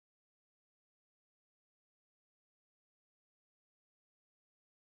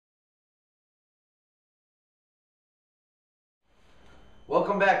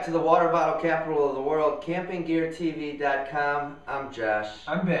Welcome back to the water bottle capital of the world, campinggeartv.com. I'm Josh.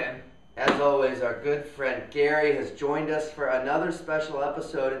 I'm Ben. As always, our good friend Gary has joined us for another special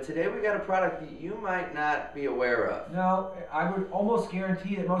episode, and today we got a product that you might not be aware of. No, I would almost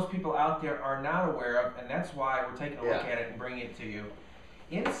guarantee that most people out there are not aware of, and that's why we're taking a look at it and bringing it to you.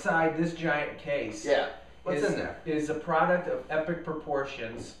 Inside this giant case What's in there? Is a product of epic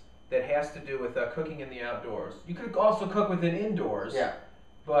proportions that has to do with cooking in the outdoors. You could also cook within indoors,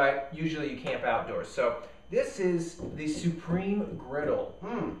 but usually you camp outdoors. So this is the Supreme Griddle.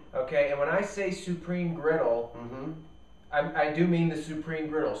 Okay, and when I say Supreme Griddle, I do mean the Supreme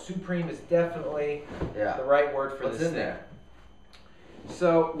Griddle. Supreme is definitely the right word for this thing. What's in there?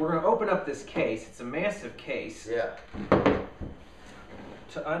 So we're going to open up this case. It's a massive case. To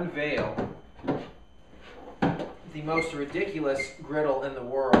unveil the most ridiculous griddle in the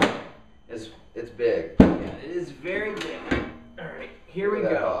world. It's big. Yeah, it is very big. All right, here we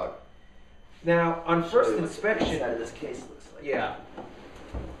go. Dog. Now, on first inspection, inside of this case looks like.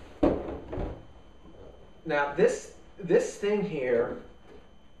 Now this thing here.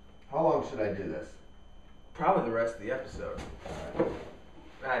 How long should I do this? Probably the rest of the episode.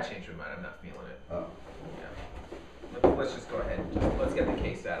 I changed my mind. I'm not feeling it. Oh. Yeah. Let's just go ahead. Let's get the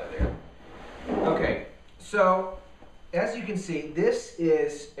case out of there. Okay. So, as you can see, this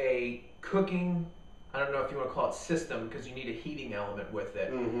is a cooking, I don't know if you want to call it system because you need a heating element with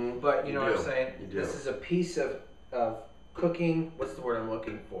it. But you know what I'm saying? This is a piece of cooking, what's the word I'm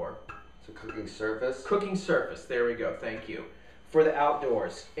looking for? It's a cooking surface? Cooking surface, there we go, thank you. For the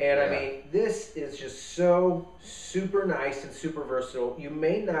outdoors. And I mean, this is just so super nice and super versatile. You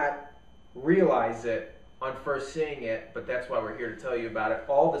may not realize it on first seeing it, but that's why we're here to tell you about it.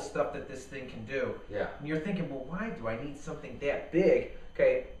 All the stuff that this thing can do. And you're thinking, well, why do I need something that big?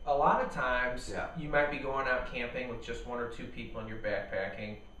 Okay, a lot of times you might be going out camping with just one or two people and you're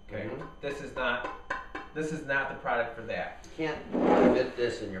backpacking. Okay, this is not the product for that. You can't fit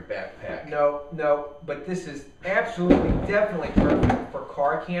this in your backpack. No, but this is absolutely, definitely perfect for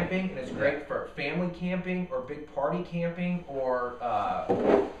car camping, and it's great for family camping or big party camping or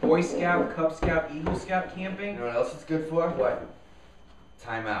Boy Scout, Cub Scout, Eagle Scout camping. You know what else it's good for? What?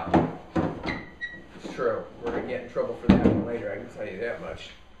 Time out. It's true. We're going to get in trouble for that one later, I can tell you that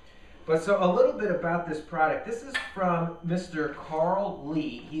much. But so a little bit about this product. This is from Mr. Carl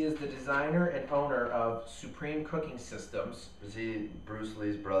Lee. He is the designer and owner of Supreme Cooking Systems. Is he Bruce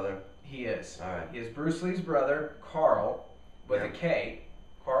Lee's brother? He is. All right. He is Bruce Lee's brother, Carl, with a K.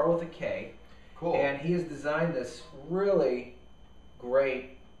 Carl with a K. Cool. And he has designed this really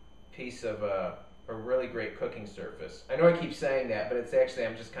great piece of a really great cooking surface. I know I keep saying that, but it's actually,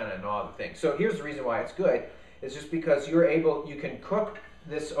 I'm just kind of in awe of the thing. So here's the reason why it's good. It's just because you can cook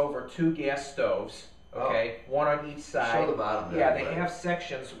this over 2 gas stoves, one on each side. Show the bottom there. They have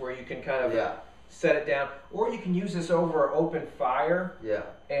sections where you can kind of set it down, or you can use this over an open fire.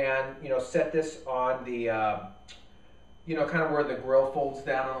 And set this on the kind of where the grill folds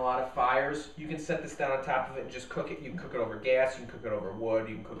down on a lot of fires. You can set this down on top of it and just cook it. You can cook it over gas, you can cook it over wood,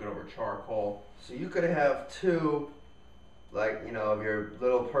 you can cook it over charcoal. So you could have 2, like, of your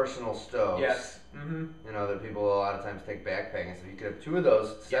little personal stoves. That people a lot of times take backpacking. So you could have 2 of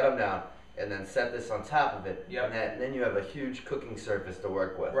those, set them down, and then set this on top of it. And then you have a huge cooking surface to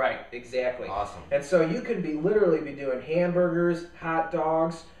work with. Right, exactly. Awesome. And so you can literally be doing hamburgers, hot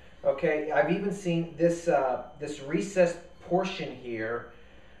dogs. Okay, I've even seen this this recessed portion here.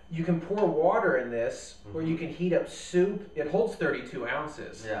 You can pour water in this, or you can heat up soup. It holds 32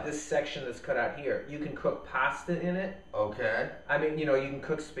 ounces. This section that's cut out here. You can cook pasta in it. Okay. I mean, you can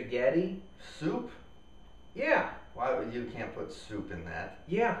cook spaghetti. Soup? Yeah. Why you can't put soup in that?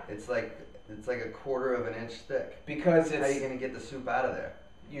 Yeah. It's like a 1/4 of an inch thick. Because how are you gonna get the soup out of there?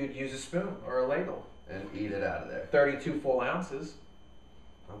 You'd use a spoon or a ladle and eat it out of there. 32 full ounces.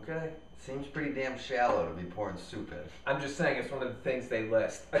 Okay. Seems pretty damn shallow to be pouring soup in. I'm just saying it's one of the things they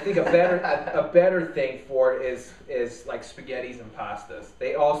list. I think a better thing for it is like spaghettis and pastas.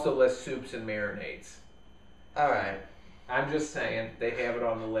 They also list soups and marinades. All right. I'm just saying they have it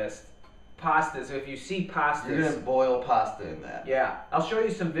on the list. Pastas. If you see pastas, you're gonna boil pasta in that. Yeah, I'll show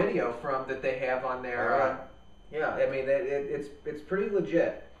you some video that they have on there. I mean it's pretty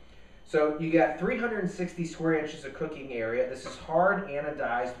legit. So you got 360 square inches of cooking area. This is hard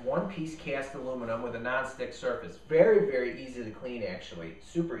anodized 1-piece cast aluminum with a non-stick surface. Very, very easy to clean actually.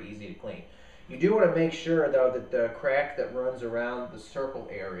 Super easy to clean. You do want to make sure though that the crack that runs around the circle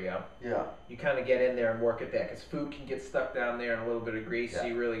area, you kind of get in there and work at that, because food can get stuck down there in a little bit of grease. So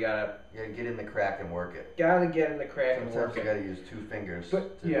you really gotta get in the crack and work it. Gotta get in the crack and work it. Sometimes you gotta use 2 fingers.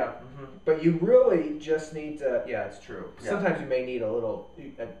 But but you really just need to. Yeah, it's true. Sometimes you may need a little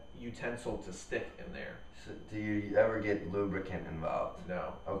utensil to stick in there. So do you ever get lubricant involved?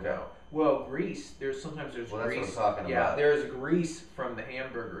 No. Okay. No. Well, grease. Sometimes there's grease. That's what I'm talking about. There's grease from the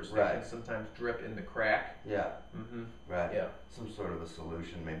hamburgers that can sometimes drip in the crack. Yeah. Right. Yeah. Some sort of a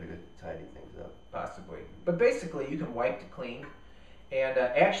solution maybe to tidy things up. Possibly. But basically, you can wipe it clean, and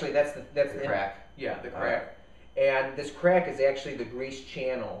actually that's the crack. Yeah, the crack. And this crack is actually the grease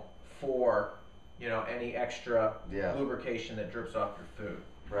channel for any extra lubrication that drips off your food.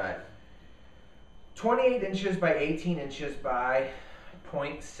 Right. 28 inches by 18 inches by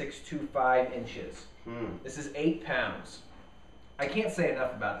 0.625 inches. This is 8 pounds. I can't say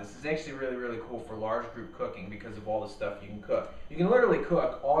enough about this. It's actually really, really cool for large group cooking because of all the stuff you can cook. You can literally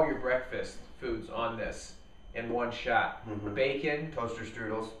cook all your breakfast foods on this in one shot. Bacon, toaster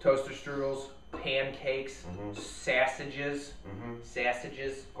strudels, pancakes, sausages,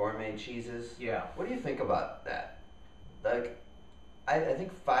 gourmet cheeses. Yeah. What do you think about that? Like, I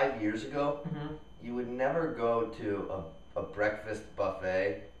think 5 years ago, you would never go to a breakfast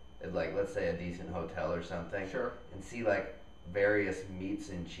buffet at, like, let's say a decent hotel or something, and see like various meats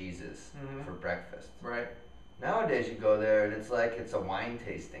and cheeses for breakfast. Right. Nowadays you go there and it's like it's a wine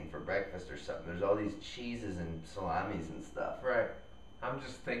tasting for breakfast or something. There's all these cheeses and salamis and stuff. Right. I'm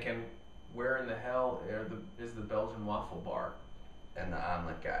just thinking, where in the hell is the Belgian waffle bar? And the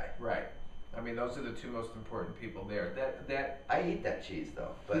omelet guy. Right. I mean, those are the 2 most important people there. That I eat that cheese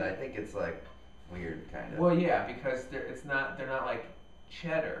though, but I think it's like weird kind of. Well, yeah, because they're not like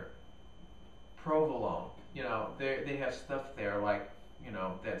cheddar, provolone. They have stuff there like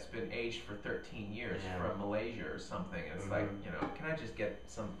that's been aged for 13 years from Malaysia or something. It's like can I just get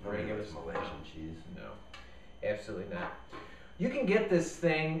some regular Malaysian cheese? No, absolutely not. You can get this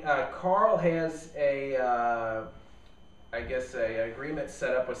thing. Carl has an agreement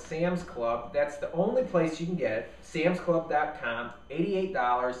set up with Sam's Club. That's the only place you can get it. SamsClub.com,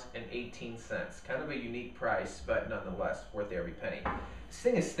 $88.18. Kind of a unique price, but nonetheless worth every penny. This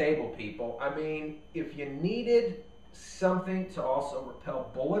thing is stable, people. I mean, if you needed something to also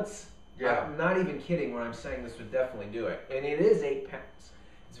repel bullets, I'm not even kidding when I'm saying this would definitely do it. And it is 8 pounds.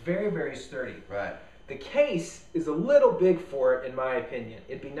 It's very, very sturdy. Right. The case is a little big for it, in my opinion.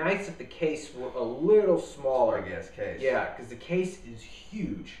 It'd be nice if the case were a little smaller. I guess case. Yeah, because the case is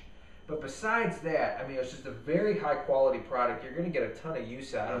huge. But besides that, I mean, it's just a very high quality product. You're going to get a ton of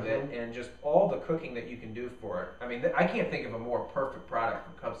use out of it, and just all the cooking that you can do for it. I mean, I can't think of a more perfect product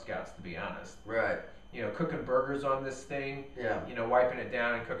for Cub Scouts, to be honest. Right. Cooking burgers on this thing. Yeah. Wiping it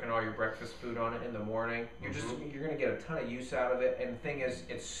down and cooking all your breakfast food on it in the morning. You're going to get a ton of use out of it. And the thing is,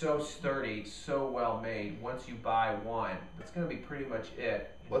 it's so sturdy, so well made. Once you buy one, that's going to be pretty much it.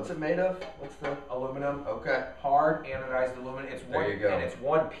 What's it made of? What's the aluminum? Okay. Hard anodized aluminum. There you go. And it's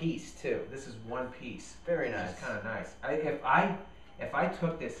one piece too. This is one piece. Very nice. It's kind of nice. If I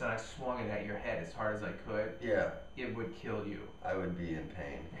took this and I swung it at your head as hard as I could, it would kill you. I would be in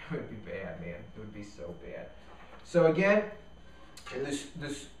pain. It would be bad, man. It would be so bad. So again, this.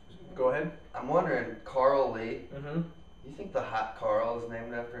 Go ahead. I'm wondering, Carl Lee. You think the Hot Carl is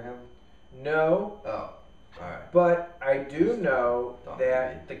named after him? No. Oh, all right. But I do know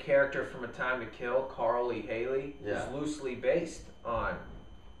that the character from A Time to Kill, Carl Lee Haley, is loosely based on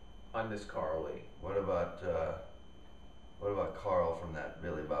this Carl Lee. What about Carl from that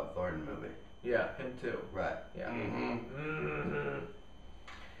Billy Bob Thornton movie? Yeah, him too. Right. Yeah.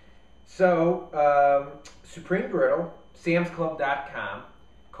 So, Supreme Griddle, SamsClub.com.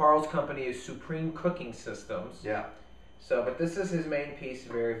 Carl's company is Supreme Cooking Systems. Yeah. So, but this is his main piece.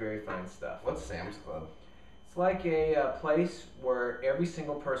 Very, very fine stuff. What's Sam's Club? It's like a place where every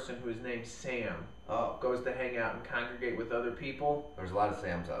single person who is named Sam goes to hang out and congregate with other people. There's a lot of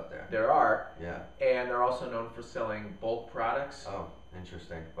Sams out there. There are. Yeah. And they're also known for selling bulk products. Oh,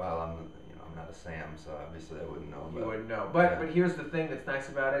 interesting. Well, I'm not a Sam, so obviously I wouldn't know. You wouldn't know. But here's the thing that's nice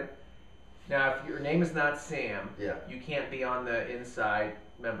about it. Now, if your name is not Sam, you can't be on the inside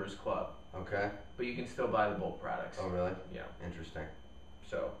members club. Okay. But you can still buy the bulk products. Oh, really? Yeah. Interesting.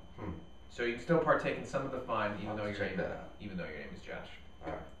 So, so you can still partake in some of the fun, even though your name is Josh.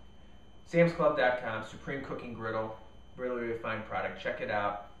 All right. SamsClub.com, Supreme Cooking Griddle, really, really fine product. Check it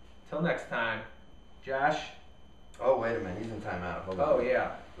out. Till next time, Josh. Oh, wait a minute. He's in timeout. Hold on. Oh,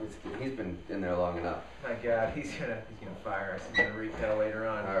 yeah. He's been in there long enough. My God, he's gonna fire us. He's gonna repel later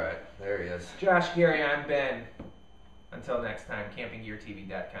on. All right, there he is. Josh, Gary, I'm Ben. Until next time,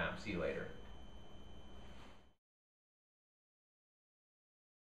 campinggeartv.com. See you later.